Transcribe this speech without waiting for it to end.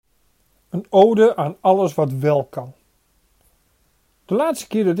Een ode aan alles wat wel kan. De laatste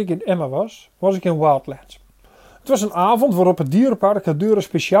keer dat ik in Emmen was ik in Wildlands. Het was een avond waarop het dierenpark de deuren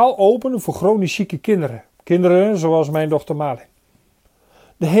speciaal opende voor chronisch zieke kinderen. Kinderen zoals mijn dochter Malin.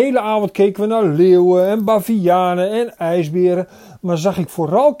 De hele avond keken we naar leeuwen en bavianen en ijsberen, maar zag ik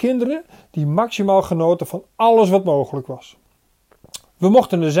vooral kinderen die maximaal genoten van alles wat mogelijk was. We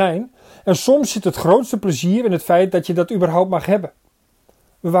mochten er zijn en soms zit het grootste plezier in het feit dat je dat überhaupt mag hebben.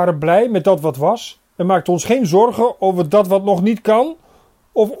 We waren blij met dat wat was en maakten ons geen zorgen over dat wat nog niet kan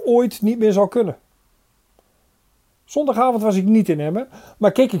of ooit niet meer zal kunnen. Zondagavond was ik niet in Emmen,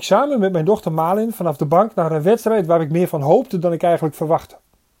 maar keek ik samen met mijn dochter Malin vanaf de bank naar een wedstrijd waar ik meer van hoopte dan ik eigenlijk verwachtte.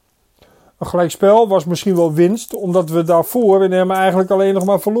 Een gelijkspel was misschien wel winst, omdat we daarvoor in Emmen eigenlijk alleen nog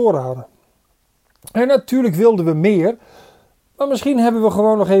maar verloren hadden. En natuurlijk wilden we meer, maar misschien hebben we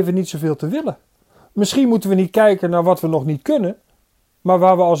gewoon nog even niet zoveel te willen. Misschien moeten we niet kijken naar wat we nog niet kunnen, maar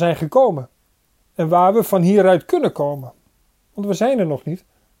waar we al zijn gekomen. En waar we van hieruit kunnen komen. Want we zijn er nog niet.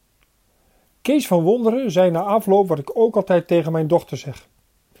 Kees van Wonderen zei na afloop wat ik ook altijd tegen mijn dochter zeg.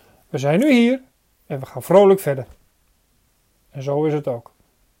 We zijn nu hier en we gaan vrolijk verder. En zo is het ook.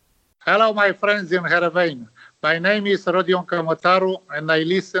 Hello my friends in Heerenveen. My name is Rodion Kamotaru and I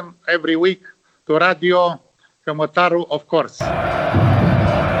listen every week to Radio Kamotaru, of course.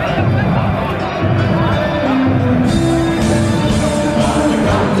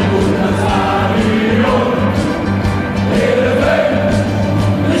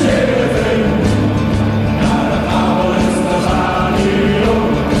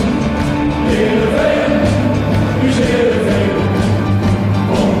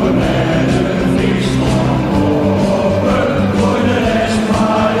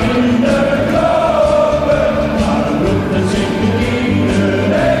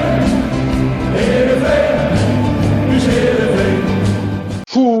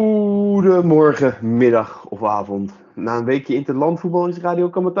 Goedemorgen, middag of avond. Na een weekje interlandvoetbal is Radio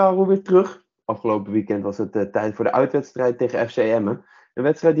Kamotaru weer terug. Afgelopen weekend was het tijd voor de uitwedstrijd tegen FC Emmen. Een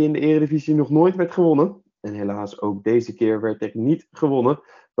wedstrijd die in de Eredivisie nog nooit werd gewonnen. En helaas ook deze keer werd er niet gewonnen.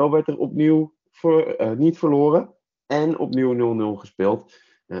 Wel werd er opnieuw niet verloren en opnieuw 0-0 gespeeld.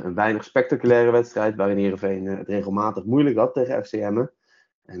 Een weinig spectaculaire wedstrijd waarin Heerenveen het regelmatig moeilijk had tegen FC Emmen.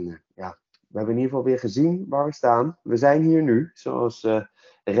 En we hebben in ieder geval weer gezien waar we staan. We zijn hier nu, zoals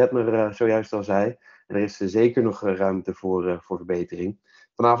Redmer zojuist al zei. En er is zeker nog ruimte voor verbetering.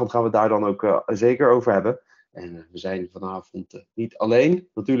 Vanavond gaan we het daar dan ook zeker over hebben. En we zijn vanavond niet alleen.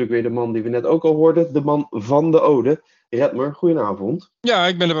 Natuurlijk weer de man die we net ook al hoorden. De man van de ode. Redmer, goedenavond. Ja,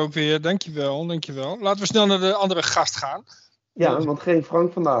 ik ben er ook weer. Dankjewel. Laten we snel naar de andere gast gaan. Ja, want geen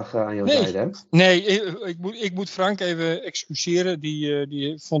Frank vandaag aan jouw zijde, hè? Nee, ik moet Frank even excuseren.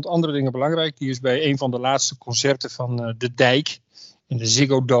 Die vond andere dingen belangrijk. Die is bij een van de laatste concerten van De Dijk. In de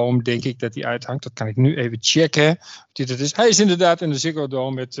Ziggo Dome denk ik dat hij uithangt. Dat kan ik nu even checken. Of dit het is. Hij is inderdaad in de Ziggo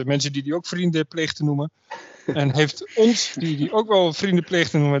Dome met mensen die hij ook vrienden pleegt te noemen. En heeft ons, die ook wel vrienden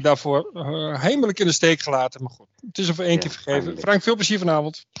pleegt te noemen, daarvoor heimelijk in de steek gelaten. Maar goed, het is er voor één keer vergeven. Eindelijk. Frank, veel plezier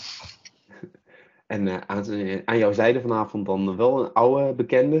vanavond. En aan jouw zijde vanavond dan wel een oude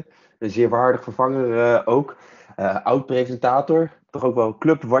bekende. Een zeer waardig vervanger ook. Oud-presentator. Toch ook wel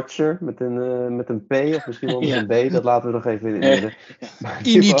clubwatcher met een P of misschien wel met een B. Dat laten we nog even in het midden.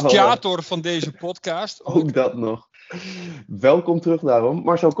 Initiator van deze podcast. Ook dat nog. Welkom terug daarom.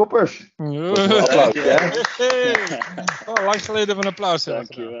 Marcel Koppers. Een applaus, ja. Lang geleden van applaus.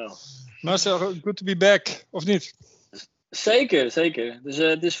 Dankjewel. Marcel, good to be back. Of niet? Zeker. Dus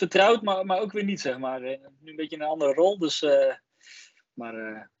het is vertrouwd, maar ook weer niet, zeg maar. Nu een beetje een andere rol, dus...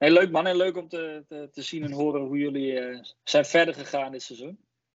 heel leuk man, en leuk om te zien en horen hoe jullie zijn verder gegaan dit seizoen.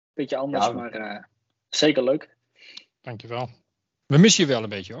 Beetje anders, maar zeker leuk. Dankjewel. We missen je wel een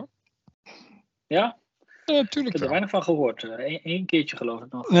beetje hoor. Ja? Natuurlijk ik heb er weinig van gehoord. Eén keertje geloof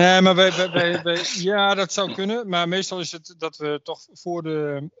ik nog. Nee, maar ja, dat zou kunnen. Maar meestal is het dat we toch voor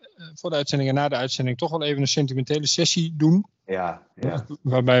de uitzending en na de uitzending toch wel even een sentimentele sessie doen. Ja.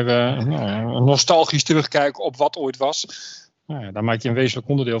 Waarbij we nostalgisch terugkijken op wat ooit was. Nou ja, daar maak je een wezenlijk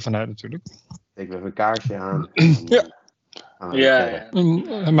onderdeel van uit natuurlijk. Ik heb een kaarsje aan. Ja.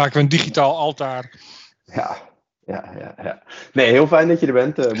 Dan maken we een digitaal altaar. Ja. Nee, heel fijn dat je er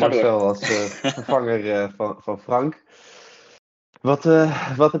bent, Marcel, als vervanger van Frank.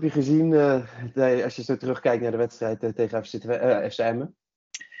 Wat heb je gezien als je zo terugkijkt naar de wedstrijd tegen FC Emmen?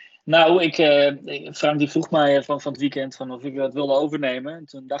 Nou, Frank die vroeg mij van het weekend of ik dat wilde overnemen. En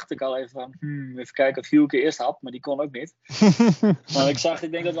toen dacht ik al even van, even kijken of Hielke eerst had, maar die kon ook niet. Maar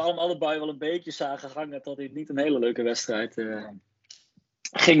ik denk dat we allebei wel een beetje zagen gangen tot dit niet een hele leuke wedstrijd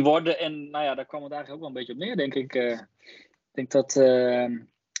ging worden. En nou ja, daar kwam het eigenlijk ook wel een beetje op neer, denk ik. Ik denk dat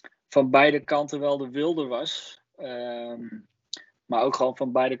van beide kanten wel de wilder was. Maar ook gewoon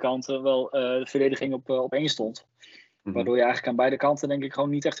van beide kanten wel de verdediging op één stond. Waardoor je eigenlijk aan beide kanten denk ik gewoon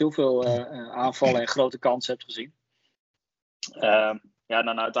niet echt heel veel aanvallen en grote kansen hebt gezien.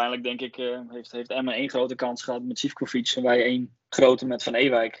 Dan uiteindelijk denk ik heeft Emmen 1 grote kans gehad met Zivkovic en wij 1 grote met Van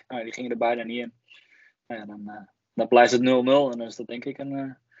Ewijk. Die gingen er bijna niet in. Dan blijft het 0-0 en dan is dat denk ik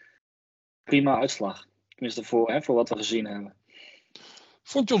een prima uitslag. Tenminste voor wat we gezien hebben.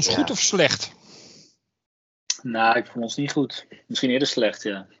 Vond je ons goed of slecht? Nou, ik vond ons niet goed. Misschien eerder slecht,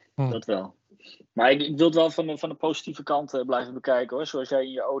 ja. Dat wel. Maar ik wil het wel van de positieve kant blijven bekijken, hoor. Zoals jij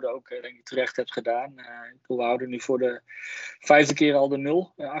in je ode ook denk ik terecht hebt gedaan. We houden nu voor de 5e keer al de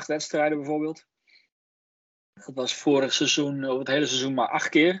 0. 8 wedstrijden bijvoorbeeld. Dat was vorig seizoen, over het hele seizoen maar 8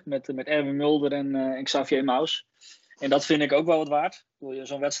 keer. Met Erwin Mulder en Xavier Maus. En dat vind ik ook wel wat waard.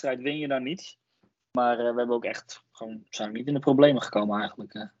 Zo'n wedstrijd win je dan niet. Maar we hebben ook echt zijn niet in de problemen gekomen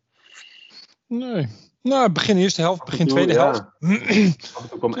eigenlijk. Nee. Nou, begin eerste helft, begin tweede helft. Af en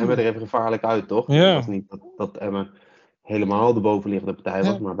toe kwam Emmen er even gevaarlijk uit, toch? Ja. Het was niet dat Emmen helemaal de bovenliggende partij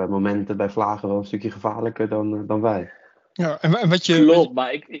was. Maar bij momenten, bij Vlagen wel een stukje gevaarlijker dan wij. Ja, en wat je... Klopt,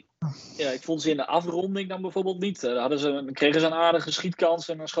 maar ik vond ze in de afronding dan bijvoorbeeld niet. Dan kregen ze een aardige schietkans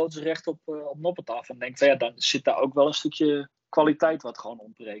en dan schoten ze recht op Noppert af. En denk van dan zit daar ook wel een stukje kwaliteit wat gewoon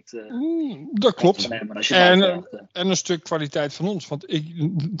ontbreekt. Dat klopt. En een stuk kwaliteit van ons. Want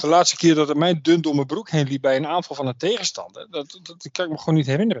de laatste keer dat het mij dun door mijn broek heen liep bij een aanval van een tegenstander, dat kan ik me gewoon niet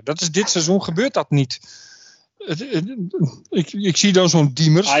herinneren. Dat is dit seizoen gebeurt dat niet. Ik zie dan zo'n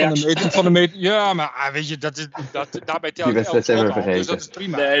Diemers van de meter. Ja, maar weet je, daarbij tel ik 11 schoten al, dus dat is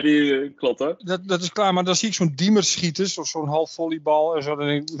prima. Nee, die klopt hoor. Dat is klaar, maar dan zie ik zo'n Diemers schieten, of zo'n half volleybal en zo. Dan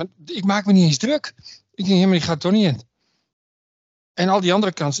denk ik maak me niet eens druk. Ik denk, maar die gaat toch niet in. En al die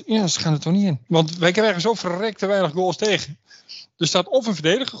andere kansen, ze gaan er toch niet in. Want wij krijgen zo verrekte weinig goals tegen. Er staat of een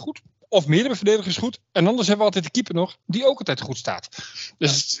verdediger goed, of meerdere verdedigers goed. En anders hebben we altijd de keeper nog, die ook altijd goed staat.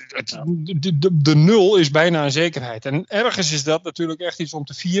 Dus de 0 is bijna een zekerheid. En ergens is dat natuurlijk echt iets om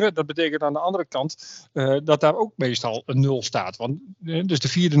te vieren. Dat betekent aan de andere kant dat daar ook meestal een 0 staat. Want dus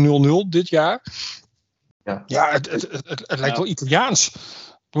de 4e 0-0 dit jaar. Ja, het lijkt wel Italiaans.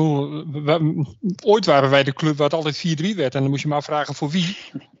 Ooit waren wij de club waar het altijd 4-3 werd. En dan moest je maar afvragen voor wie.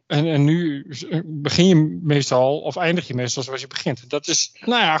 En nu begin je meestal, of eindig je meestal zoals je begint. Dat is,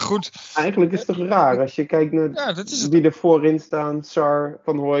 goed. Eigenlijk is het toch raar als je kijkt naar wie er voorin staan. Sar,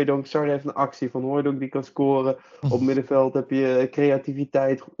 Van Hooijdonk. Sar heeft een actie. Van Hooijdonk die kan scoren. Op middenveld heb je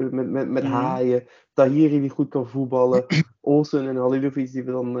creativiteit met Haaien. Tahiri die goed kan voetballen. Olsen en Halilovic die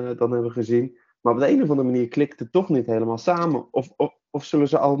we dan hebben gezien. Maar op de een of andere manier klikt het toch niet helemaal samen. Of zullen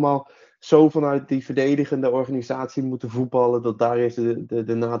ze allemaal zo vanuit die verdedigende organisatie moeten voetballen, dat daar eerst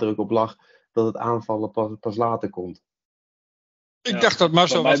de nadruk op lag, dat het aanvallen pas later komt. Ik dacht dat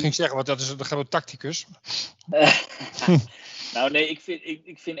Marcel wat ging zeggen, want dat is de grote tacticus.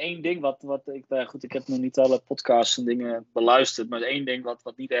 Ik vind één ding ik heb nog niet alle podcasts en dingen beluisterd, maar één ding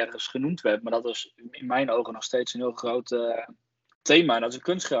wat niet ergens genoemd werd, maar dat is in mijn ogen nog steeds een heel groot thema, en dat is een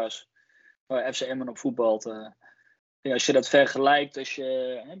kunstgras. Waar FC Emmen op voetbalt. Als je dat vergelijkt,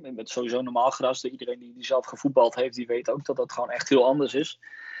 met sowieso normaal gras, iedereen die zelf gevoetbald heeft, die weet ook dat dat gewoon echt heel anders is.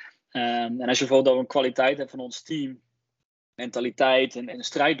 En als je bijvoorbeeld ook een kwaliteit hebt van ons team, mentaliteit en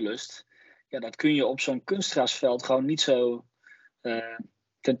strijdlust, dat kun je op zo'n kunstgrasveld gewoon niet zo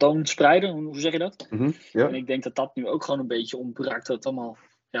tentoonspreiden. Hoe zeg je dat? Mm-hmm, ja. En ik denk dat dat nu ook gewoon een beetje ontbrak, dat het allemaal,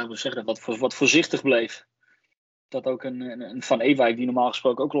 wat voorzichtig bleef. Dat ook een Van Ewijk, die normaal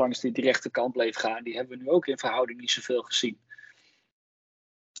gesproken ook langs die rechterkant bleef gaan, die hebben we nu ook in verhouding niet zoveel gezien.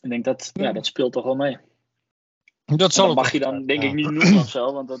 Ik denk dat speelt toch wel mee. Dat mag je dan denk ik niet noemen of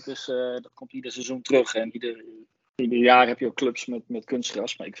zo, want dat komt ieder seizoen terug. En ieder jaar heb je ook clubs met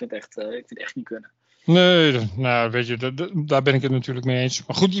kunstgras, maar ik vind het echt niet kunnen. Nee, weet je, daar ben ik het natuurlijk mee eens.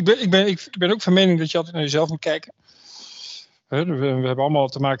 Maar goed, ik ben ook van mening dat je altijd naar jezelf moet kijken. We hebben allemaal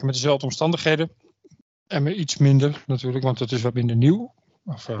te maken met dezelfde omstandigheden. En met iets minder natuurlijk, want het is wat minder nieuw.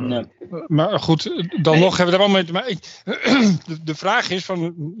 Maar goed, dan nog hebben we er wel mee te maken. De vraag is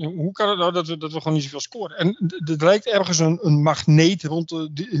van, hoe kan het nou dat we gewoon niet zoveel scoren? En er lijkt ergens een magneet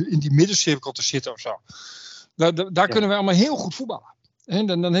in die middencirkel te zitten of zo. Daar kunnen we allemaal heel goed voetballen. En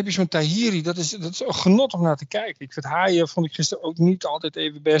dan heb je zo'n Tahiri, dat is een genot om naar te kijken. Ik vind Haaien, vond ik gisteren ook niet altijd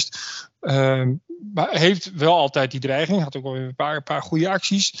even best. Maar heeft wel altijd die dreiging. Had ook wel weer een paar goede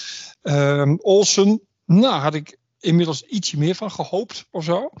acties. Olsen, had ik inmiddels ietsje meer van gehoopt of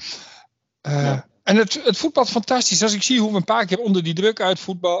zo. En En het voetbalt fantastisch. Als ik zie hoe we een paar keer onder die druk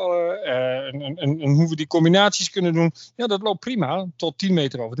uitvoetballen. En hoe we die combinaties kunnen doen. Ja, dat loopt prima. Tot 10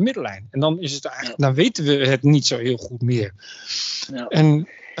 meter over de middenlijn. En dan is het eigenlijk, dan weten we het niet zo heel goed meer. Ja. En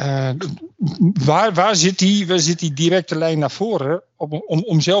waar zit die directe lijn naar voren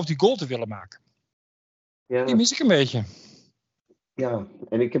om zelf die goal te willen maken? Ja. Die mis ik een beetje. Ja,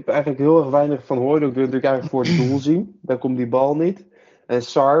 en ik heb eigenlijk heel erg weinig van Hooijdonk natuurlijk eigenlijk voor het doel zien. Daar komt die bal niet. En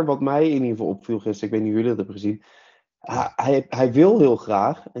Sar, wat mij in ieder geval opviel gisteren, ik weet niet hoe jullie dat hebben gezien. Hij wil heel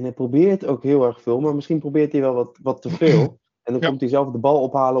graag en hij probeert ook heel erg veel, maar misschien probeert hij wel wat te veel. En dan komt hij zelf de bal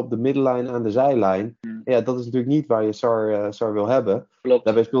ophalen op de middenlijn aan de zijlijn. Ja, dat is natuurlijk niet waar je Sar wil hebben. Klopt.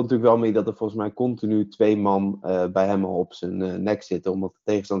 Daarbij speelt natuurlijk wel mee dat er volgens mij continu 2 man bij hem al op zijn nek zitten. Omdat de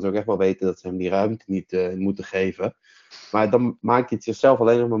tegenstanders ook echt wel weten dat ze hem die ruimte niet moeten geven. Maar dan maakt hij het zichzelf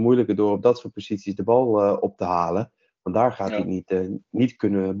alleen nog maar moeilijker door op dat soort posities de bal op te halen. Want daar gaat hij niet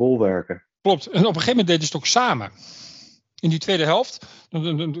kunnen bolwerken. Klopt. En op een gegeven moment deden ze het ook samen. In die tweede helft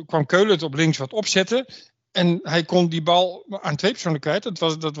dan kwam Keulen het op links wat opzetten. En hij kon die bal aan 2 personen kwijt. Dat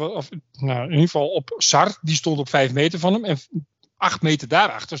was in ieder geval op Sar. Die stond op 5 meter van hem. En 8 meter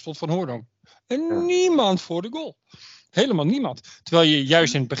daarachter stond Van Hooijdonk. En niemand voor de goal. Helemaal niemand. Terwijl je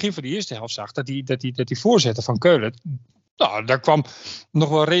juist in het begin van de eerste helft zag dat die voorzetten van Keulen. Nou, daar kwam nog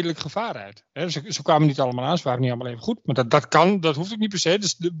wel redelijk gevaar uit. Ze kwamen niet allemaal aan, ze waren niet allemaal even goed. Maar dat hoeft ook niet per se.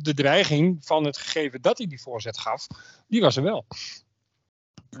 Dus de dreiging van het gegeven dat hij die voorzet gaf, die was er wel.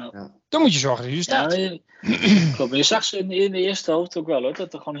 Ja. Dan moet je zorgen dat je staat. Ja, klopt. Je zag ze in de eerste helft ook wel, hoor,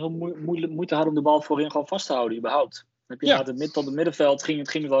 dat er gewoon heel moeite hadden om de bal voorin gewoon vast te houden, überhaupt. Dan heb je tot het middenveld ging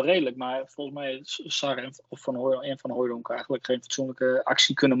het wel redelijk, maar volgens mij Sar en Van Hooijdonk eigenlijk geen fatsoenlijke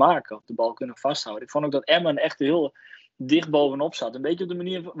actie kunnen maken. Of de bal kunnen vasthouden. Ik vond ook dat Emmen echt heel dicht bovenop zat. Een beetje op de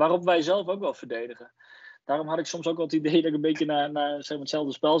manier waarop wij zelf ook wel verdedigen. Daarom had ik soms ook wel het idee dat ik een beetje naar zeg maar,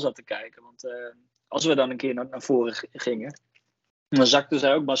 hetzelfde spel zat te kijken. Want als we dan een keer naar voren gingen, dan zakten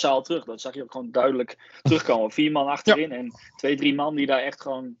zij ook massaal terug. Dat zag je ook gewoon duidelijk terugkomen. 4 man achterin en 2-3 man die daar echt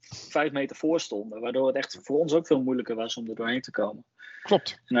gewoon 5 meter voor stonden. Waardoor het echt voor ons ook veel moeilijker was om er doorheen te komen.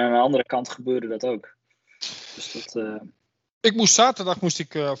 Klopt. En aan de andere kant gebeurde dat ook. Dus dat... Zaterdag moest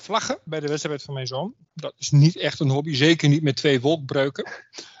ik vlaggen bij de wedstrijd van mijn zoon. Dat is niet echt een hobby, zeker niet met 2 wolkbreuken.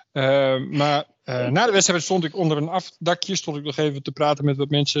 Maar na de wedstrijd stond ik onder een afdakje, stond ik nog even te praten met wat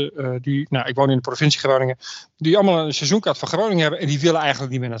mensen ik woon in de provincie Groningen, die allemaal een seizoenkaart van Groningen hebben en die willen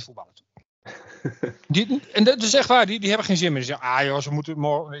eigenlijk niet meer naar het voetballen toe. En dat is echt waar, die hebben geen zin meer. Die zeggen, joh, ze moeten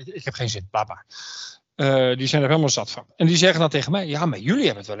morgen, ik heb geen zin, blabla. Die zijn er helemaal zat van. En die zeggen dan tegen mij, ja, maar jullie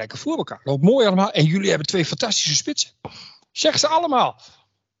hebben het wel lekker voor elkaar. Loopt mooi allemaal en jullie hebben 2 fantastische spitsen. Zeggen ze allemaal.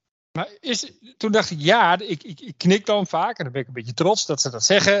 Maar toen dacht ik, ik knik dan vaak. En dan ben ik een beetje trots dat ze dat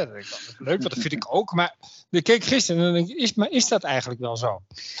zeggen. Dan denk ik, dat is leuk, want dat vind ik ook. Maar ik keek gisteren en dan denk ik, is dat eigenlijk wel zo?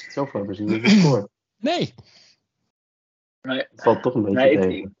 Zoveel hebben ze niet gescoord. Nee. Het valt toch een beetje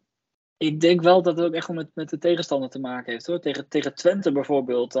tegen. Ik denk wel dat het ook echt wel met de tegenstander te maken heeft, hoor. Tegen Twente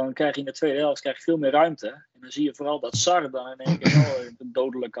bijvoorbeeld, dan krijg je in de tweede helft veel meer ruimte. En dan zie je vooral dat Sar dan in één keer wel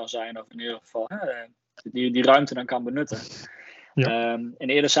dodelijk kan zijn. Of in ieder geval die ruimte dan kan benutten. Ja. En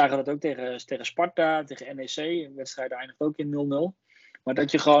eerder zagen we dat ook tegen Sparta, tegen NEC. Een wedstrijd eindigt ook in 0-0. Maar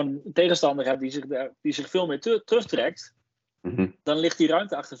dat je gewoon een tegenstander hebt die zich veel meer terugtrekt. Mm-hmm. Dan ligt die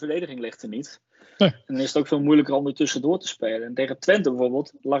ruimte achter de verdediging ligt er niet. Nee. En dan is het ook veel moeilijker om er tussendoor te spelen. En tegen Twente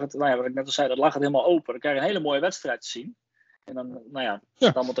bijvoorbeeld, wat ik net al zei, dat lag het helemaal open. Dan krijg je een hele mooie wedstrijd te zien. En dan,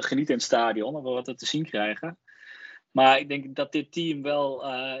 allemaal te genieten in het stadion. En we wat te zien krijgen. Maar ik denk dat dit team wel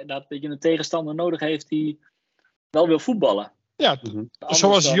dat je een tegenstander nodig heeft die wel wil voetballen. Ja,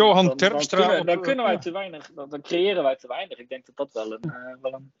 zoals Johan Terpstra. Dan kunnen wij te weinig, dan creëren wij te weinig. Ik denk dat dat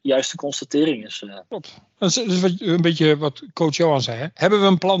wel een juiste constatering is. Klopt. Dat is een beetje wat coach Johan zei. Hè? Hebben we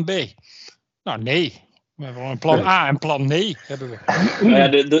een plan B? Nou, nee. We hebben een plan A en plan nee hebben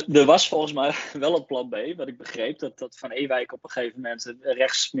we. Er was volgens mij wel een plan B. Wat ik begreep, dat Van Ewijk op een gegeven moment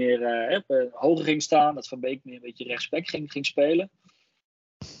rechts meer hoger ging staan. Dat Van Beek meer een beetje rechtsback ging spelen.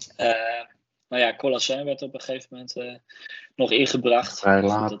 Colasin werd op een gegeven moment nog ingebracht.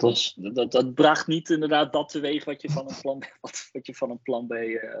 Dat bracht niet inderdaad dat teweeg wat je van een plan B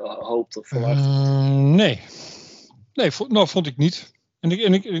hoopt of verwacht. Nee, vond ik niet.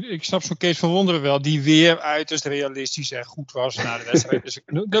 En ik snap zo'n Kees van Wonderen wel, die weer uiterst realistisch en goed was na de wedstrijd. Dus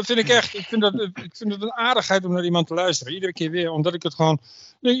dat vind ik echt, ik vind het een aardigheid om naar iemand te luisteren. Iedere keer weer, omdat ik het gewoon,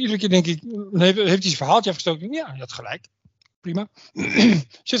 iedere keer denk ik, heeft hij zijn verhaaltje afgestoken? Ja, je had gelijk. Prima.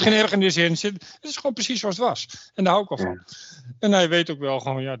 Zit geen ergernis in. Het is gewoon precies zoals het was. En daar hou ik wel van. En hij weet ook wel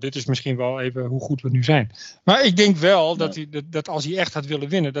gewoon, dit is misschien wel even hoe goed we nu zijn. Maar ik denk wel dat als hij echt had willen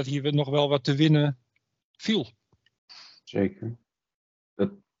winnen, dat hier nog wel wat te winnen viel. Zeker.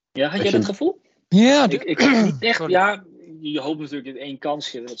 Had jij dat gevoel? Ja, Ik niet echt, ja, je hoopt natuurlijk in één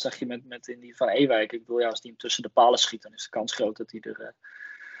kansje. Dat zag je met in die van Ewijk. Ik bedoel, ja, als die hem tussen de palen schiet, dan is de kans groot dat hij er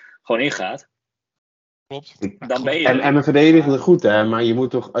gewoon in gaat. klopt. Dan ben je En er. we verdedigen het goed, hè? Maar je moet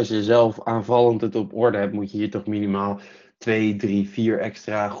toch, als je zelf aanvallend het op orde hebt, moet je hier toch minimaal 2, 3, 4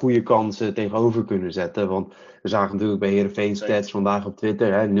 extra goede kansen tegenover kunnen zetten. Want we zagen natuurlijk bij Heerenveen stats vandaag op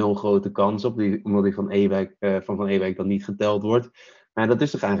Twitter, hè, 0 grote kans op, omdat die van Ewijk dan niet geteld wordt. Maar dat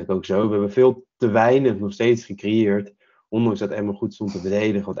is toch eigenlijk ook zo. We hebben veel te weinig nog steeds gecreëerd, ondanks dat Emmen goed stond te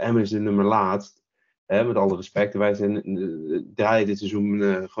verdedigen. Want Emmen is de nummer laatst, hè, met alle respect. Wij draaien dit seizoen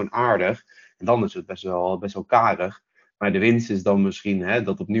gewoon aardig. En dan is het best wel karig. Maar de winst is dan misschien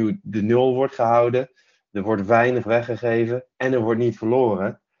dat opnieuw de 0 wordt gehouden. Er wordt weinig weggegeven. En er wordt niet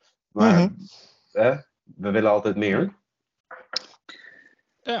verloren. Maar we willen altijd meer.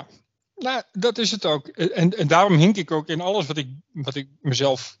 Ja, nou, dat is het ook. En daarom hink ik ook in alles wat ik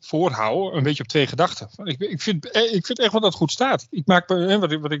mezelf voorhoud een beetje op 2 gedachten. Ik vind echt wel dat het goed staat. Ik maak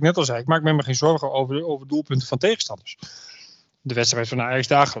me, wat ik net al zei, ik maak me geen zorgen over doelpunten van tegenstanders. De wedstrijd van Ajax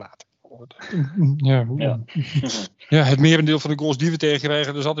daar gelaten. Ja, het merendeel van de goals die we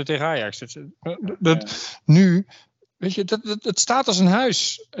tegenkrijgen, dat is altijd tegen Ajax. Nu, weet je, dat staat als een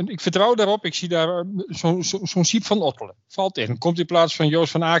huis. En ik vertrouw daarop. Ik zie daar zo'n Siep van Ottelen. Valt in. Komt in plaats van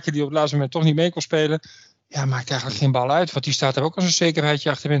Joost van Aken, die op het laatste moment toch niet mee kon spelen. Ja, maakt eigenlijk geen bal uit. Want die staat er ook als een zekerheidje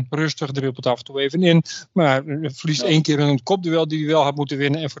achterin. Rustig, dribbelt af en toe even in. Maar verliest 1 keer een kopduel die hij wel had moeten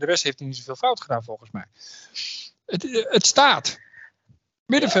winnen. En voor de rest heeft hij niet zoveel fout gedaan, volgens mij. Het staat.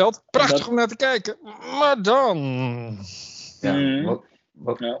 Middenveld, prachtig om naar te kijken. Maar dan... Ja,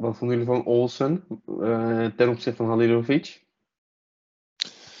 wat vonden jullie van Olsen ten opzichte van Halilovic?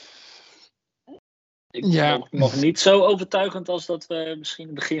 Nog niet zo overtuigend als dat we misschien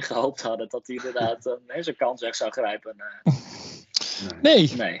in het begin gehoopt hadden. Dat hij inderdaad zijn kans weg zou grijpen. Nee.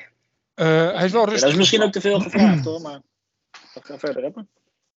 Hij is wel rustig. Dat is misschien ook te veel gevraagd hoor, maar we gaan verder hebben.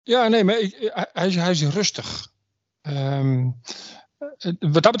 Ja, nee, maar hij is rustig.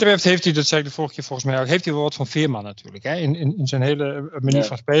 Wat dat betreft heeft hij, dat zei ik de vorige keer volgens mij ook, heeft hij wel wat van Veerman natuurlijk. Hè? In zijn hele manier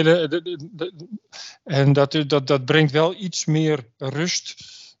van spelen. En dat brengt wel iets meer rust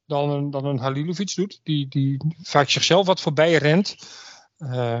dan een Halilovic doet. Die vaak zichzelf wat voorbij rent.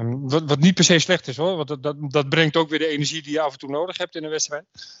 Wat niet per se slecht is hoor. Want dat brengt ook weer de energie die je af en toe nodig hebt in een wedstrijd.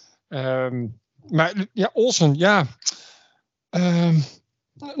 Maar ja, Olsen, ja.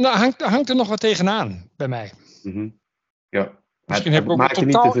 Hangt er nog wat tegenaan bij mij. Mm-hmm. Ja. Misschien het maakt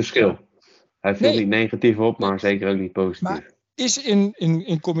niet het verschil. Hij viel niet negatief op, maar zeker ook niet positief. Maar is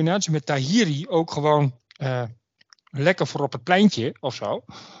in combinatie met Tahiri ook gewoon lekker voor op het pleintje of zo.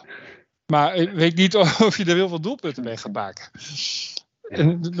 Maar ik weet niet of je er heel veel doelpunten mee gaat maken. Ja.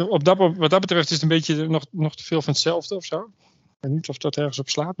 En wat dat betreft is het een beetje nog te veel van hetzelfde of zo. Ik weet niet of dat ergens op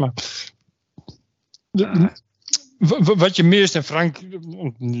slaat, maar... Wat je mist, en Frank,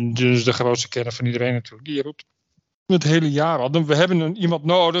 dus de grootste kenner van iedereen natuurlijk, die roept het hele jaar al. We hebben iemand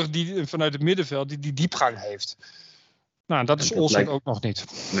nodig die vanuit het middenveld die diepgang heeft. Nou, dat is Olsen ook nog niet.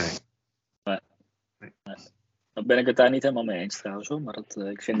 Nee. Dan ben ik het daar niet helemaal mee eens trouwens hoor. Maar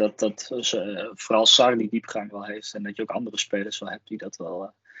ik vind dat vooral Sar die diepgang wel heeft. En dat je ook andere spelers wel hebt die dat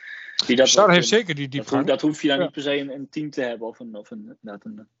wel... Sar heeft zeker die diepgang. Dat hoef je dan niet per se een team te hebben. Of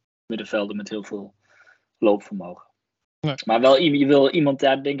een middenvelder met heel veel loopvermogen. Nee. Maar wel, je wil iemand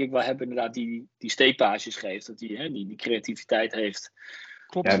daar denk ik wel hebben inderdaad die steekpaasjes geeft. Dat die creativiteit heeft.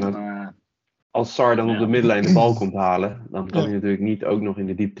 Klopt. Ja, als Sar dan op de middenlijn de bal komt halen, dan kan hij natuurlijk niet ook nog in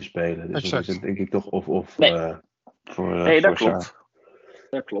de diepte spelen. Dus dan is het denk ik toch Nee, dat klopt.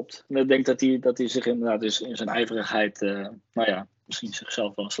 Dat klopt. En ik denk dat hij zich inderdaad in zijn ijverigheid, misschien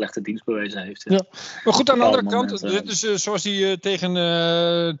zichzelf wel een slechte dienst bewezen heeft. Ja. Maar goed, aan de andere kant, dit is zoals hij tegen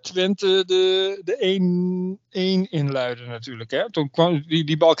Twente de 1-1 inluidde natuurlijk. Hè? Toen kwam,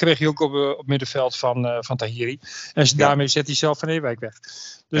 die bal kreeg hij ook op middenveld van Tahiri. En daarmee zet hij zelf Van Ewijk weg.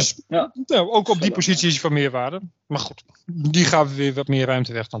 Dus ook op die positie is hij van meerwaarde. Maar goed, die gaven weer wat meer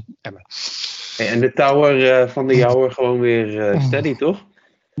ruimte weg dan Emmen. En de tower van de Jouwer gewoon weer steady, toch?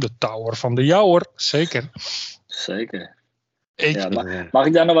 De tower van de Jouwer, zeker. Zeker. Mag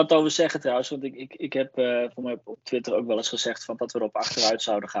ik daar nog wat over zeggen trouwens? Want ik heb voor mij op Twitter ook wel eens gezegd dat we erop achteruit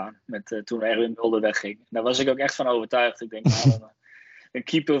zouden gaan. Toen Erwin Mulder wegging. Daar was ik ook echt van overtuigd. Ik denk, een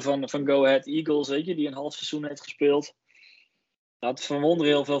keeper van Go Ahead Eagles, weet je, die een half seizoen heeft gespeeld. Daar had Van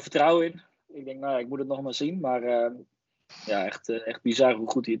Wonderen heel veel vertrouwen in. Ik denk, ik moet het nog maar zien. Maar echt bizar hoe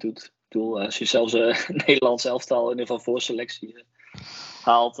goed hij het doet. Ik bedoel, als je zelfs een Nederlands elftal in ieder geval voor selectie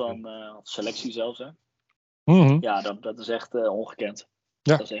haalt, dan selectie zelfs, hè. Mm-hmm. Ja, dat is echt ongekend.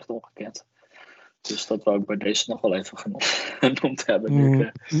 Ja. Dat is echt ongekend. Dus dat wou ik bij deze nog wel even genoemd hebben.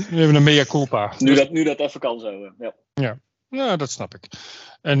 Nu, Even een mea culpa. nu dat even kan zo. Ja, dat snap ik.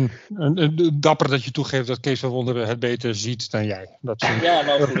 En dapper dat je toegeeft dat Kees van Wonderen het beter ziet dan jij. Dat vind ik, Ja,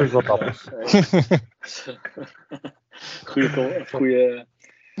 nou dat vind ik wel dapper. Goeie.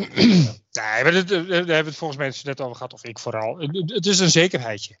 Nee, maar daar hebben we het volgens mij net over gehad, of ik vooral. Het is een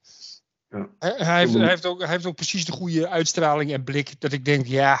zekerheidje. Ja. Hij heeft ook precies de goede uitstraling en blik dat ik denk,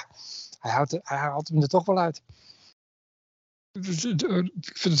 ja, hij haalt hem er toch wel uit. Dus,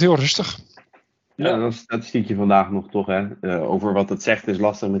 ik vind het heel rustig. Ja, dan een statistiekje vandaag nog toch, hè. Over wat het zegt is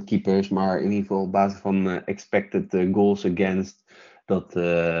lastig met keepers, maar in ieder geval op basis van expected goals against, dat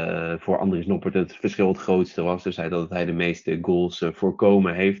voor Andries Noppert het verschil het grootste was. Dus dat hij de meeste goals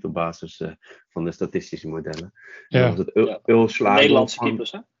voorkomen heeft op basis van de statistische modellen. Ja. Dat was het Ulsla. Nederlandse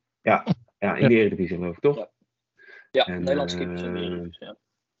keepers, hè? Ja, in de Eredivisie geloof ik, toch? Ja, En, Nederlandse keepers in de Eredivisie, ja.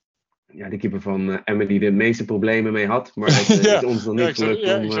 Ja, de keeper van Emmen die de meeste problemen mee had. Maar het is ons nog niet gelukt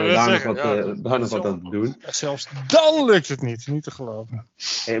om daar nog wat aan te doen. Zelfs dan lukt het niet. Niet te geloven.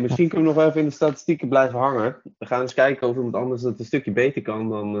 Misschien kunnen we nog even in de statistieken blijven hangen. We gaan eens kijken of iemand anders het een stukje beter kan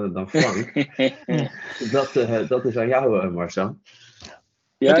dan Frank. Dat is aan jou, Marcel.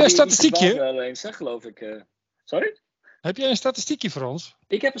 Ja, heb jij een statistiekje? Wel eens, hè, geloof ik. Sorry? Heb jij een statistiekje voor ons?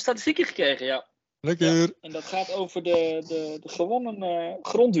 Ik heb een statistiekje gekregen, ja. Lekker. Ja, en dat gaat over de gewonnen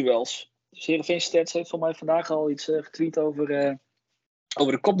grondduels. Dus Heerenveen Stats heeft voor mij vandaag al iets getweet over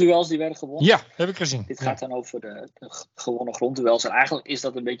de kopduels die werden gewonnen. Ja, heb ik gezien. Dit gaat dan over de gewonnen grondduels. En eigenlijk is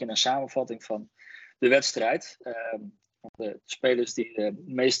dat een beetje een samenvatting van de wedstrijd. De spelers die de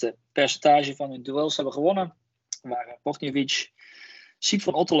meeste percentage van hun duels hebben gewonnen waren Bogdanovic, Siep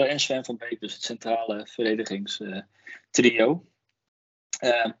van Ottelen en Sven van Beek. Dus het centrale verdedigingstrio.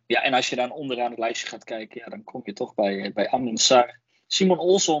 En als je dan onderaan het lijstje gaat kijken, dan kom je toch bij Amin Sarr, Simon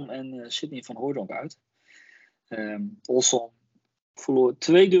Olsson en Sidney van Hooijdonk uit. Olsson verloor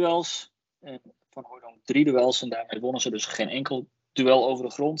 2 duels en Van Hooijdonk 3 duels en daarmee wonnen ze dus geen enkel duel over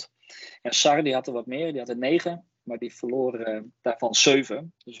de grond. En Sarr die had er wat meer, die had er 9, maar die verloor daarvan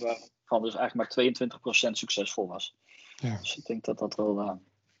 7. Dus waarvan dus eigenlijk maar 22% succesvol was. Ja. Dus ik denk dat dat wel een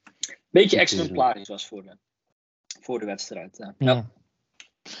beetje exemplarisch was voor de wedstrijd. Ja.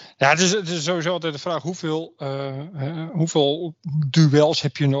 Ja, het is sowieso altijd de vraag hoeveel duels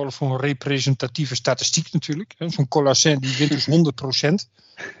heb je nodig voor een representatieve statistiek natuurlijk. Zo'n Colacin die wint dus 100%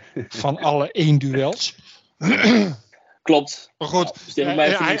 van alle 1 duels. Klopt. Maar goed, dus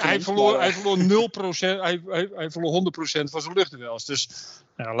hij verloor 0%, hij verloor 100% van zijn luchtduels. Dus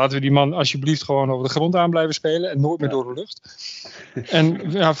laten we die man alsjeblieft gewoon over de grond aan blijven spelen en nooit meer door de lucht.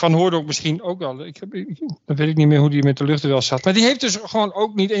 En Van Hooijdonk misschien ook wel. Dan weet ik niet meer hoe die met de luchtduels zat. Maar die heeft dus gewoon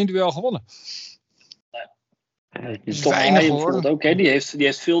ook niet 1 duel gewonnen. Tom Haaien bijvoorbeeld ook. Die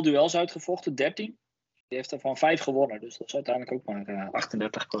heeft veel duels uitgevochten, 13. Die heeft ervan 5 gewonnen. Dus dat is uiteindelijk ook maar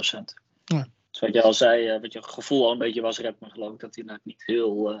 38%. Ja. Dus wat je al zei, wat je gevoel al een beetje was, Redman, geloof ik, dat hij niet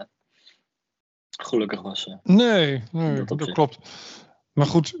heel gelukkig was. Nee, dat klopt. Maar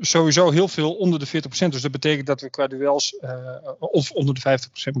goed, sowieso heel veel onder de 40%. Dus dat betekent dat we qua duels, of onder de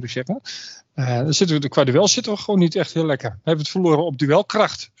 50% moet ik zeggen. Qua duels zitten we gewoon niet echt heel lekker. We hebben het verloren op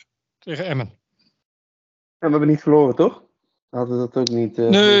duelkracht tegen Emmen. Ja, we hebben niet verloren, toch? Hadden we dat ook niet... we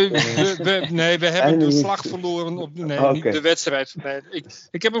hebben de slag verloren op niet de wedstrijd. Nee,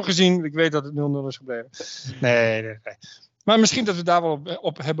 ik heb hem gezien. Ik weet dat het 0-0 is gebleven. Nee. Maar misschien dat we daar wel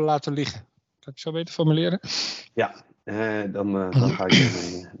op hebben laten liggen. Kan ik zo beter formuleren? Ja, dan ga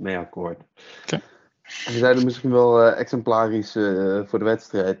ik mee akkoord. Okay. We zeiden misschien wel exemplarisch voor de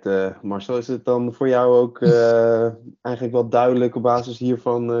wedstrijd. Marcel, is het dan voor jou ook eigenlijk wel duidelijk op basis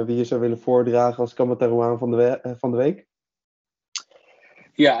hiervan wie je zou willen voordragen als Kamatarouaan van de week?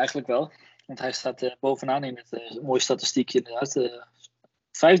 Ja, eigenlijk wel. Want hij staat bovenaan in het mooie statistiekje inderdaad.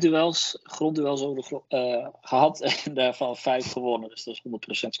 5 duels, grondduels gehad en daarvan 5 gewonnen. Dus dat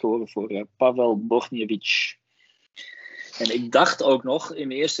is 100% scoren voor Pavel Bogdanovic. En ik dacht ook nog in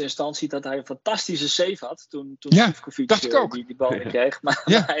de eerste instantie dat hij een fantastische save had. Toen Sivkovic die bal weer kreeg. Maar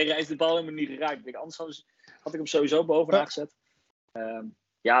hij heeft de bal helemaal niet geraakt. Ik denk, anders had ik hem sowieso bovenaan gezet.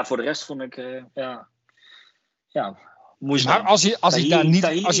 Voor de rest vond ik... Maar als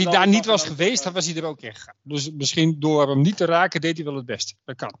hij daar niet was geweest, dan was hij er ook in gegaan. Dus misschien door hem niet te raken, deed hij wel het beste.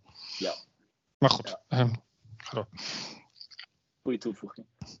 Dat kan. Ja. Maar goed. Goeie toevoeging.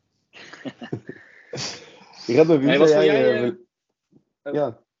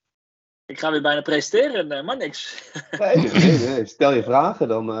 Ja. Ik ga weer bijna presenteren, maar niks. Nee. Stel je vragen,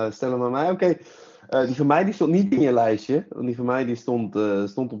 dan stel hem aan mij. Oké. Die van mij die stond niet in je lijstje. Die van mij die stond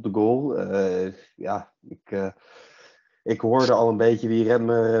op de goal. Ik hoorde al een beetje wie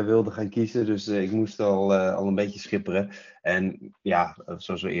Redmer wilde gaan kiezen. Dus ik moest al een beetje schipperen. En ja,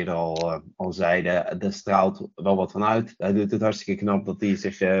 zoals we eerder al zeiden, er straalt wel wat van uit. Hij doet het hartstikke knap dat hij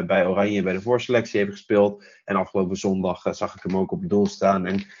zich bij Oranje bij de voorselectie heeft gespeeld. En afgelopen zondag zag ik hem ook op het doel staan.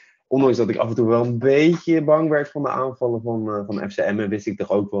 En ondanks dat ik af en toe wel een beetje bang werd van de aanvallen van FC Emmen, wist ik toch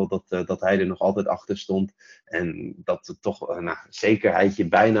ook wel dat hij er nog altijd achter stond. En dat het toch een zekerheidje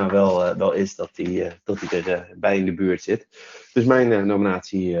bijna wel is dat hij er bij in de buurt zit. Dus mijn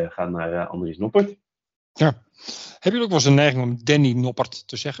nominatie gaat naar Andries Noppert. Ja. Heb je ook wel eens een neiging om Danny Noppert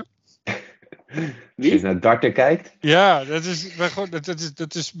te zeggen? Als je naar darten kijkt. Ja, dat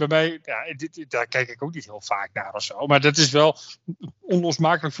is bij mij. Ja, daar kijk ik ook niet heel vaak naar of zo. Maar dat is wel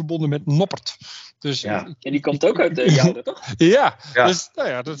onlosmakelijk verbonden met Noppert. Dus, Ja. En die komt ook uit Joude, toch? Ja, Ja. Dus, nou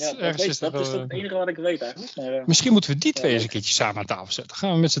ja, dat is Ja, ergens. dat is het enige wat ik weet eigenlijk. Maar, Misschien moeten we die twee eens een keertje samen aan tafel zetten.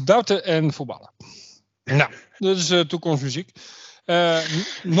 Gaan we met z'n darten en voetballen. Nou, dat is toekomstmuziek.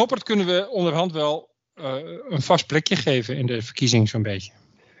 Noppert kunnen we onderhand wel een vast plekje geven in de verkiezing zo'n beetje.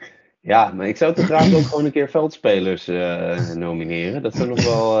 Ja, maar ik zou toch graag ook gewoon een keer veldspelers nomineren. Dat zou nog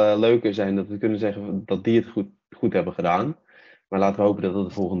wel leuker zijn dat we kunnen zeggen dat die het goed hebben gedaan. Maar laten we hopen dat dat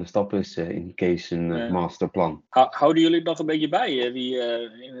de volgende stap is in Kees' masterplan. Houden jullie nog een beetje bij wie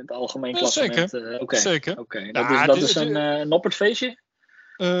in het algemeen klassement? Zeker. Oké. Nou, Dat is een Noppertfeestje?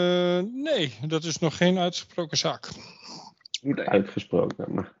 Nee, dat is nog geen uitgesproken zaak. Niet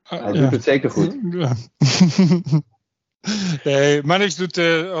uitgesproken, maar hij ja. doet het zeker goed. Ja. Nee, Manix doet,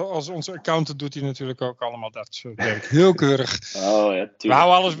 als onze accountant doet hij natuurlijk ook allemaal dat soort werk. Heel keurig. Oh ja, We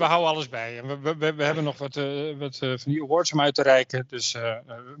houden alles bij. En we hebben nog wat van die awards om uit te reiken. Dus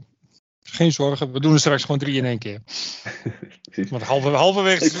geen zorgen. We doen het straks gewoon 3 in 1 keer. Want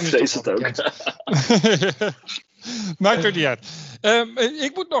halverwege Ik vrees het ook. Maakt er niet uit.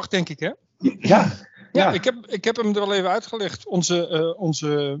 Ik moet nog, denk ik, hè? Ja, ik heb hem er wel even uitgelegd.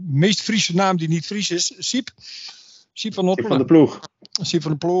 Onze meest Friese naam die niet Fries is, Siep. Siep van Ottelen. Van de ploeg. Siep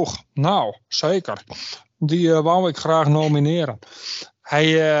van de ploeg. Nou, zeker. Die wou ik graag nomineren.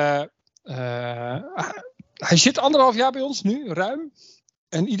 Hij zit 1,5 jaar bij ons nu, ruim.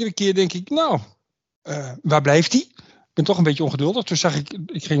 En iedere keer denk ik, nou, waar blijft hij? Ik ben toch een beetje ongeduldig. Toen zag ik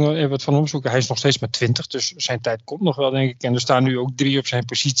ging er even wat van omzoeken. Hij is nog steeds maar 20, dus zijn tijd komt nog wel, denk ik. En er staan nu ook 3 op zijn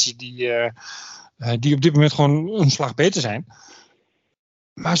positie die op dit moment gewoon een slag beter zijn.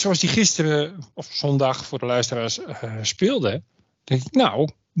 Maar zoals die gisteren, of zondag voor de luisteraars, speelde, denk ik, nou,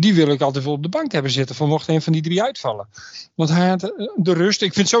 die wil ik altijd wel op de bank hebben zitten. Voor mocht een van die 3 uitvallen. Want hij had de rust.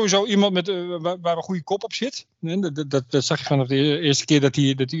 Ik vind sowieso iemand met, waar een goede kop op zit. Dat zag je vanaf de eerste keer dat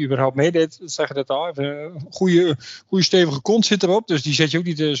hij überhaupt meedeed. Zag je dat al. Een goede stevige kont zit erop. Dus die zet je ook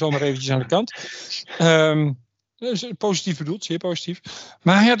niet zomaar eventjes aan de kant. Dat is positief bedoeld, zeer positief.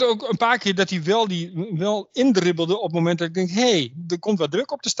 Maar hij had ook een paar keer dat hij wel indribbelde op het moment dat ik denk, hé, er komt wat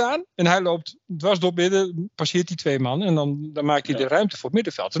druk op te staan. En hij loopt dwars door midden, passeert die 2 man en dan maak je de ruimte voor het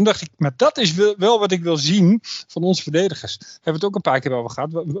middenveld. Toen dacht ik, maar dat is wel wat ik wil zien van onze verdedigers. Daar hebben we het ook een paar keer over gehad.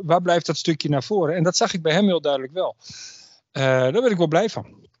 Waar blijft dat stukje naar voren? En dat zag ik bij hem heel duidelijk wel. Daar ben ik wel blij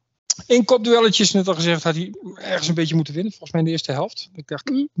van. In kopduelletjes, net al gezegd, had hij ergens een beetje moeten winnen. Volgens mij in de eerste helft. Ik dacht,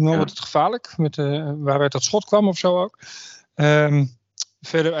 nou wordt het gevaarlijk. Waaruit dat schot kwam of zo ook.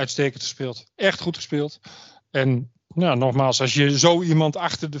 Verder uitstekend gespeeld. Echt goed gespeeld. En nou, nogmaals, als je zo iemand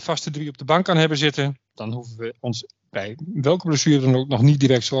achter de vaste 3 op de bank kan hebben zitten, dan hoeven we ons bij welke blessure dan ook nog niet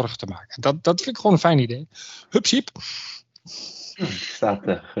direct zorgen te maken. Dat vind ik gewoon een fijn idee. Hup, Siep. Staat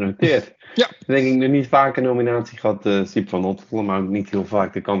genoteerd. Ja. Denk ik nog niet vaak een nominatie gehad, Siep van Ottelen, maar ook niet heel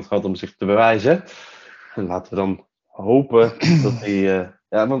vaak de kans gehad om zich te bewijzen. En laten we dan hopen dat hij...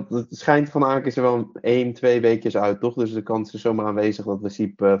 ja, want het schijnt Van Aken is er wel 1-2 weekjes uit, toch? Dus de kans is zomaar aanwezig dat we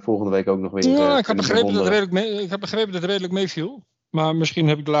Siep volgende week ook nog weer... Ja, ik heb begrepen dat het redelijk meeviel. Maar misschien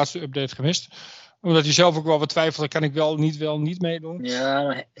heb ik de laatste update gemist. Omdat hij zelf ook wel wat twijfelde, kan ik wel niet meedoen.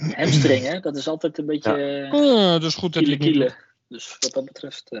 Ja, hamstring, hè? Dat is altijd een beetje... dus goed dat hij het niet kiele. doet. Dus wat dat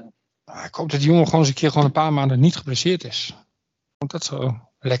betreft... Ik hoop dat die jongen gewoon eens een paar maanden niet geblesseerd is. Want dat zou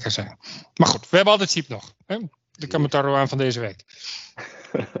lekker zijn. Maar goed, we hebben altijd Siep nog. Hè? De Kamataro aan van deze week.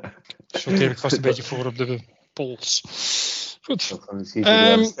 Sorteer ik vast een beetje voor op de pols. Goed. Dat gaan we zien of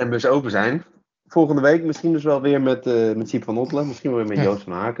de stembus open zijn. Volgende week misschien dus wel weer met Siep van Ottelen. Misschien wel weer met Joost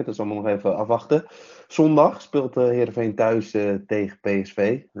van Aken. Dat is allemaal nog even afwachten. Zondag speelt Heerenveen thuis tegen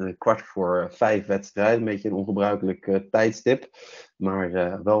PSV. 4:45 wedstrijd. Een beetje een ongebruikelijk tijdstip. Maar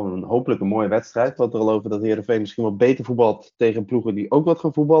wel hopelijk een mooie wedstrijd. Wat er al over dat Heerenveen misschien wel beter voetbalt tegen ploegen die ook wat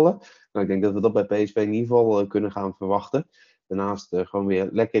gaan voetballen. Nou, ik denk dat we dat bij PSV in ieder geval kunnen gaan verwachten. Daarnaast gewoon weer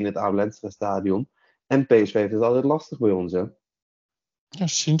lekker in het Abel Enstra stadion. En PSV heeft het altijd lastig bij ons, hè? Ja,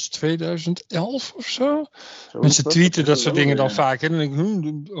 sinds 2011 of zo. Zo Mensen is tweeten dat is soort wel dingen dan weer. vaak. En dan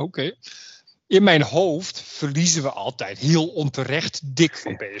denk ik, oké. In mijn hoofd verliezen we altijd heel onterecht dik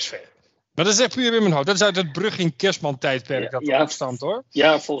van PSV. Maar dat is echt puur in mijn hoofd. Dat is uit het Brugging-Kerstman-tijdperk dat erop stamt, hoor.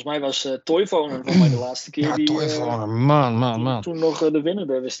 Ja, volgens mij was Toivonen voor mij de laatste keer Ja, die Toivonen, man. toen nog de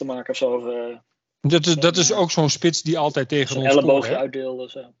winnende wist te maken of zo. Of, Dat is ook zo'n spits die altijd tegen zijn ons scoort. elleboogje hè? uitdeelde.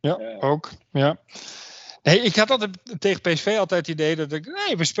 Zo. Ja, ook. Ja. Nee, ik had altijd tegen PSV altijd het idee dat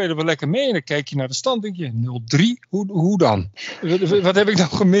we spelen wel lekker mee. En dan kijk je naar de stand, denk je 0-3, hoe dan? Wat heb ik nou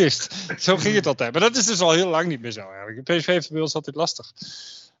gemist? Zo ging het altijd. Maar dat is dus al heel lang niet meer zo eigenlijk. PSV heeft het bij ons altijd lastig.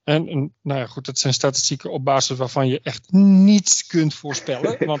 En nou ja, goed, dat zijn statistieken op basis waarvan je echt niets kunt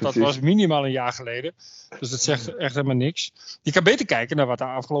voorspellen. Want dat was minimaal een jaar geleden. Dus dat zegt echt helemaal niks. Je kan beter kijken naar wat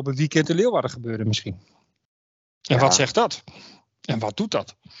er afgelopen weekend in Leeuwarden gebeurde misschien. En wat zegt dat? En wat doet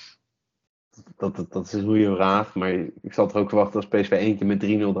dat? Dat is een goede vraag. Maar ik zal er ook verwachten als PSV 1 keer met 3-0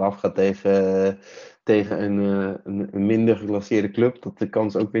 eraf gaat tegen een minder geclasseerde club. Dat de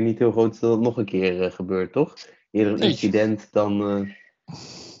kans ook weer niet heel groot is dat het nog een keer gebeurt, toch? Eerder een incident dan...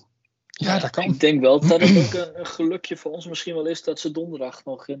 Ja, dat kan. Ik denk wel dat het ook een gelukje voor ons misschien wel is dat ze donderdag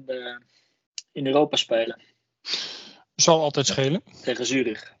nog in Europa spelen. Zal altijd schelen. Tegen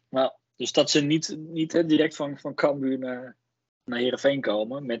Zurich. Nou, dus dat ze niet direct van Cambuur naar Heerenveen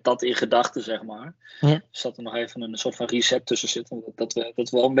komen. Met dat in gedachten, zeg maar. Ja. Dus dat er nog even een soort van reset tussen zit. Dat we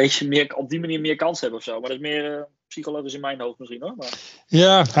wel een beetje meer, op die manier meer kans hebben of zo. Maar dat is meer psychologisch in mijn hoofd misschien hoor. Maar...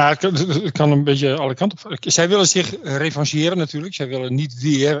 Ja, het kan een beetje alle kanten op. Zij willen zich revancheren natuurlijk. Zij willen niet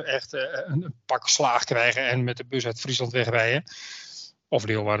weer echt een pak slaag krijgen en met de bus uit Friesland wegrijden. Of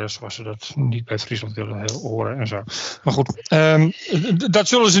Leeuwarden, zoals ze dat niet bij Friesland willen horen en zo. Maar goed, dat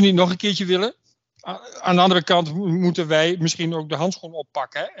zullen ze niet nog een keertje willen. Aan de andere kant moeten wij misschien ook de handschoen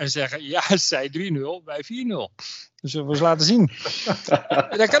oppakken en zeggen, ja, zij 3-0, wij 4-0. Dus we eens laten zien.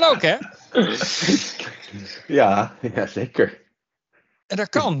 Dat kan ook, hè? Ja, zeker. En dat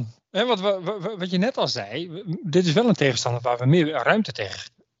kan. Hè, wat je net al zei, dit is wel een tegenstander waar we meer ruimte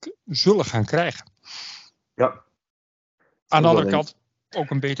tegen zullen gaan krijgen. Ja. Aan de andere kant ook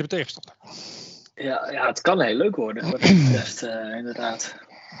een betere tegenstander. Ja, het kan heel leuk worden. Wat dat betreft, inderdaad.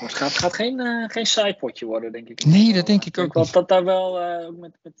 Het gaat geen saai-potje worden, denk ik. Nee, dat denk ik ook niet. Dat daar wel, ook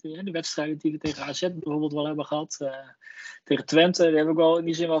met de wedstrijden die we tegen AZ bijvoorbeeld wel hebben gehad. Tegen Twente, die hebben ook wel in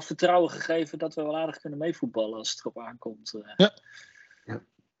die zin wel vertrouwen gegeven dat we wel aardig kunnen meevoetballen als het erop aankomt. Ja.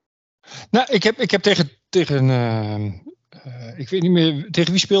 Nou, ik heb tegen ik weet niet meer,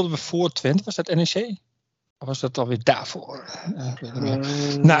 tegen wie speelden we voor Twente? Was dat NEC? Of was dat alweer daarvoor?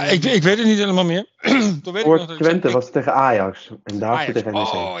 Nou, ik weet het niet helemaal meer. Voor Twente was het tegen Ajax. En daar tegen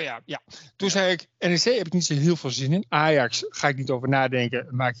NEC. Oh ja. Toen zei ik, NEC heb ik niet zo heel veel zin in. Ajax ga ik niet over nadenken.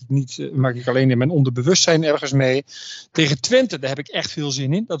 Maak ik alleen in mijn onderbewustzijn ergens mee. Tegen Twente, daar heb ik echt veel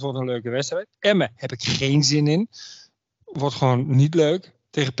zin in. Dat wordt een leuke wedstrijd. Emmen heb ik geen zin in. Wordt gewoon niet leuk.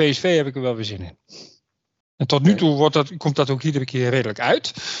 Tegen PSV heb ik er wel weer zin in. En tot nu toe komt dat ook iedere keer redelijk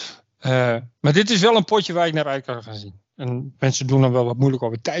uit. Maar dit is wel een potje waar ik naar uit kan gaan zien. En mensen doen dan wel wat moeilijk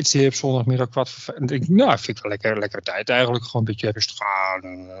over tijdstip, zondagmiddag kwart. En denk ik, nou, vind ik wel lekkere tijd eigenlijk. Gewoon een beetje rustig gaan,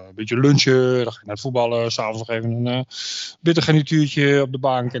 een beetje lunchen, dan ga je naar het voetballen, s'avonds nog even een bitter garnituurtje op de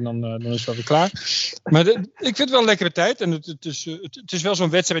bank en dan is het wel weer klaar. Maar ik vind het wel een lekkere tijd en het is wel zo'n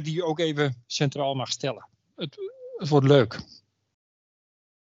wedstrijd die je ook even centraal mag stellen. Het wordt leuk.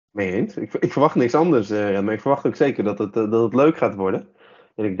 Mee eens. Ik verwacht niks anders, maar ik verwacht ook zeker dat het leuk gaat worden.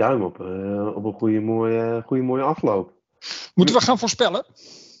 En ik duim op een goede mooie afloop. Moeten we gaan voorspellen?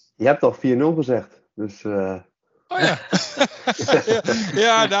 Je hebt al 4-0 gezegd. Dus, Oh ja.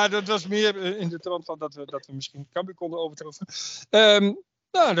 Ja, nou, dat was meer in de trant van dat we misschien Cambuur konden overtroffen.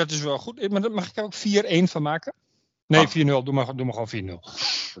 Nou, dat is wel goed. Maar daar mag ik er ook 4-1 van maken? Nee, 4-0. Doe maar gewoon 4-0.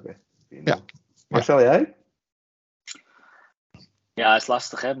 Oké. Ja. Marcel, jij? Ja, het is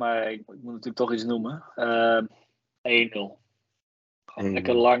lastig, hè, maar ik moet natuurlijk toch iets noemen. 1-0. Gewoon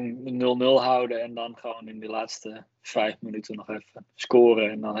lekker lang 0-0 houden en dan gewoon in de laatste 5 minuten nog even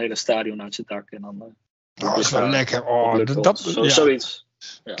scoren en dan het hele stadion uit zijn dak. En dan, dat is wel lekker. Zoiets.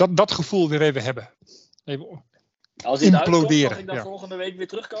 Ja. Dat gevoel weer even hebben. Even als dit imploderen. Uitkomt, mag ik dan volgende week weer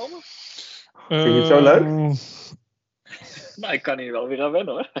terugkomen? Vind je het zo leuk? Nou, ik kan hier wel weer aan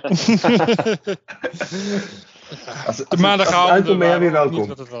wennen hoor. De maandagavond ben jij weer welkom. Niet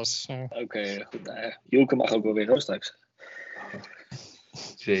wat het was. Oké, goed. Joeke mag ook wel weer straks.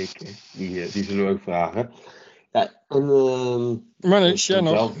 Zeker, die zullen we ook vragen. Ja, en, maar nee, jij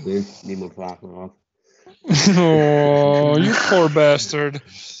nog. Niemand vraagt nog wat. Oh, you poor bastard.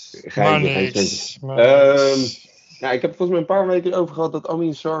 Maar niks. Ja, ik heb het volgens mij een paar weken over gehad dat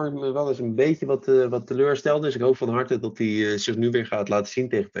Amin Sarr me wel eens een beetje wat teleurstelde. Dus ik hoop van harte dat hij zich nu weer gaat laten zien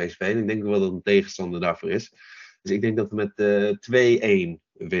tegen PSV. En ik denk wel dat een tegenstander daarvoor is. Dus ik denk dat we met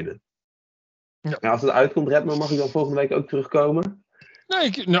 2-1 winnen. Ja. Ja, als het uitkomt, Redman, mag ik dan volgende week ook terugkomen?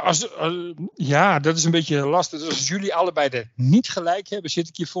 Ja, dat is een beetje lastig. Dus als jullie allebei niet gelijk hebben, zit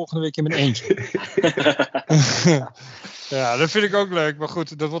ik hier volgende week in mijn eentje. Ja, dat vind ik ook leuk. Maar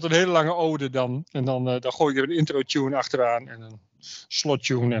goed, dat wordt een hele lange ode dan. En dan gooi ik er een intro-tune achteraan en een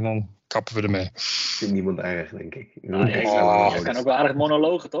slot-tune en dan kappen we ermee. Vindt niemand erg, denk ik. Je kan ook wel aardig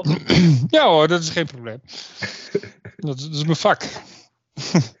monologen, toch? Ja hoor, dat is geen probleem. Dat is mijn vak.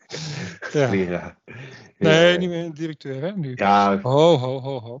 Ja. Ja. Nee, niet meer directeur, hè? Nu. Ja.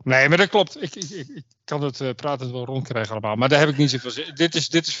 Ho. Nee, maar dat klopt. Ik kan het praten wel rondkrijgen allemaal. Maar daar heb ik niet zoveel zin.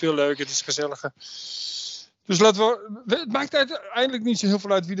 Dit is veel leuker, het is gezelliger. Dus het maakt uiteindelijk niet zo heel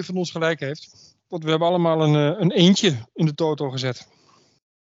veel uit wie er van ons gelijk heeft. Want we hebben allemaal een eentje in de toto gezet.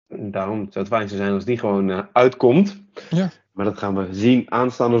 Daarom zou het fijn zijn als die gewoon uitkomt. Ja. Maar dat gaan we zien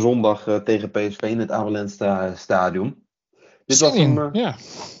aanstaande zondag tegen PSV in het Avalanche Stadion. Dit was hem. Ja.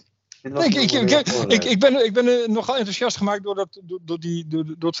 Ik ben nogal enthousiast gemaakt door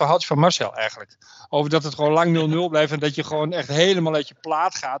het verhaaltje van Marcel eigenlijk. Over dat het gewoon lang 0-0 blijft en dat je gewoon echt helemaal uit je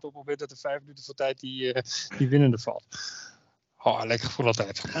plaat gaat op het moment dat er 5 minuten voor tijd die winnende valt. Oh, lekker gevoel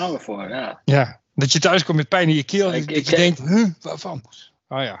altijd. Gaan we voor, ja. Ja, dat je thuis komt met pijn in je keel en dat je denkt, waarvan?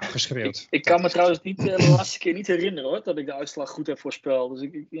 Oh ja, geschreeuwd. Ik kan me trouwens niet de laatste keer niet herinneren hoor, dat ik de uitslag goed heb voorspeld. Dus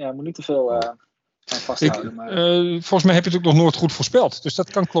ik moet niet te veel aan vasthouden. Volgens mij heb je het ook nog nooit goed voorspeld. Dus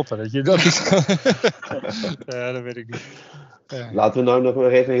dat kan kloppen. Dat je dat niet kan. Ja, dat weet ik niet. Laten we nou nog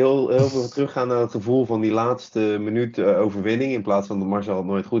even heel veel teruggaan naar het gevoel van die laatste minuut overwinning. In plaats van dat Marcel het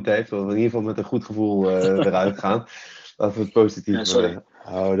nooit goed heeft. Dat we in ieder geval met een goed gevoel eruit gaan. Laten we het positief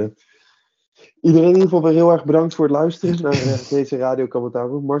houden. Iedereen in ieder geval weer heel erg bedankt voor het luisteren naar deze radiocommentaar.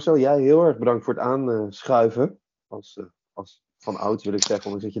 Marcel, jij heel erg bedankt voor het aanschuiven. Als van oud wil ik zeggen,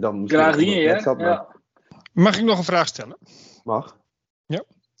 omdat dat je dan misschien... Graag niet, hè? Ja. Mag ik nog een vraag stellen? Mag. Ja,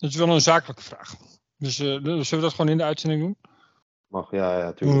 dat is wel een zakelijke vraag. Dus zullen we dat gewoon in de uitzending doen? Mag,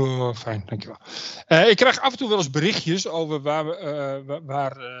 ja, tuurlijk. Fijn, dankjewel. Ik krijg af en toe wel eens berichtjes over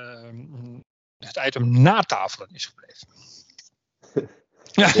waar het item natafelen is gebleven.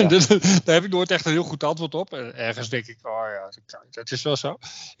 Ja, daar heb ik nooit echt een heel goed antwoord op. Ergens denk ik, dat is wel zo.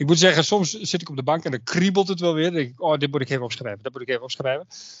 Ik moet zeggen, soms zit ik op de bank en dan kriebelt het wel weer. Dan denk ik, dit moet ik even opschrijven, dat moet ik even opschrijven.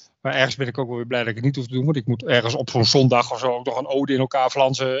 Maar ergens ben ik ook wel weer blij dat ik het niet hoef te doen. Want ik moet ergens op zo'n zondag of zo ook nog een ode in elkaar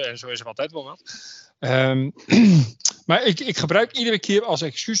flansen. En zo is er altijd wel wat. Maar ik gebruik iedere keer als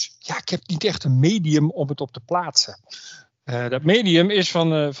excuus, ik heb niet echt een medium om het op te plaatsen. Dat medium is van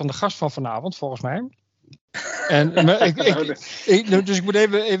de gast van vanavond, volgens mij. Dus ik moet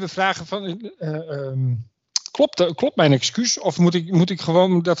even vragen van, klopt mijn excuus of moet ik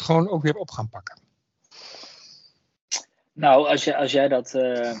gewoon dat gewoon ook weer op gaan pakken? Nou, als jij dat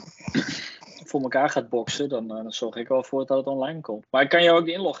voor elkaar gaat boksen, dan zorg ik wel voor dat het online komt. Maar ik kan jou ook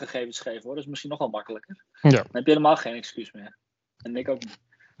de inloggegevens geven hoor, dat is misschien nog wel makkelijker. Ja. Dan heb je helemaal geen excuus meer. En ik ook niet.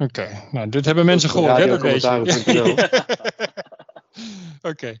 Oké, nou dit hebben mensen gehoord, hè, dat weet je.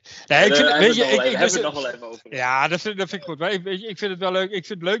 Oké. Nee, ik heb het nog wel even over. Ja, dat vind ik goed. Maar ik vind het wel leuk. Ik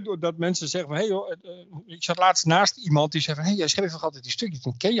vind het leuk dat mensen zeggen van, hey joh, ik zat laatst naast iemand die zei van, hey, jij schreef toch altijd die stukjes?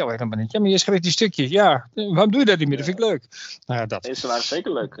 Ik ken jou helemaal niet. Ja, maar jij schreef die stukjes. Ja, waarom doe je dat niet meer? Dat vind ik leuk. Nou ja, dat. Deze waren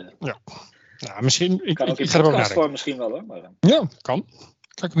zeker leuk. Ja. Nou, misschien. Ik ga er ook nadenken. Misschien wel hoor. Maar... Ja, kan.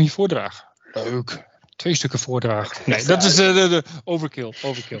 Kan ik hem hier voordragen? Leuk. 2 stukken voordragen. Nee, dat is de overkill.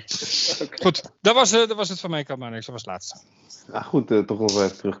 Okay. Goed, dat was het van mijn kant, maar niks. Dat was het laatste. Ja, goed, toch nog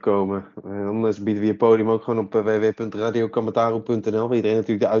even terugkomen. Anders bieden we je podium ook gewoon op www.radiocommentario.nl, waar iedereen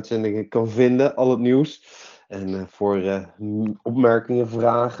natuurlijk de uitzendingen kan vinden, al het nieuws. En voor opmerkingen,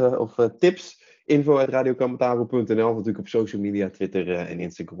 vragen of tips, info@radiocommentario.nl, natuurlijk op social media, Twitter en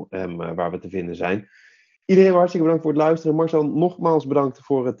Instagram, waar we te vinden zijn. Iedereen hartstikke bedankt voor het luisteren. Marcel, nogmaals bedankt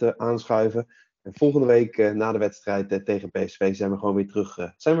voor het aanschuiven. En volgende week na de wedstrijd tegen PSV zijn we gewoon weer terug.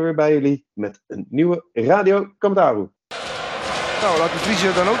 Zijn we weer bij jullie met een nieuwe Radio Commentario. Nou, laat de Vries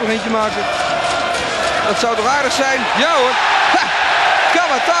er dan ook nog eentje maken. Dat zou toch aardig zijn? Ja hoor. Ha!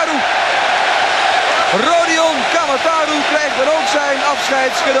 Kamataru. Rodion Kamataru krijgt dan ook zijn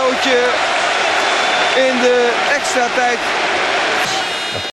afscheidscadeautje in de extra tijd.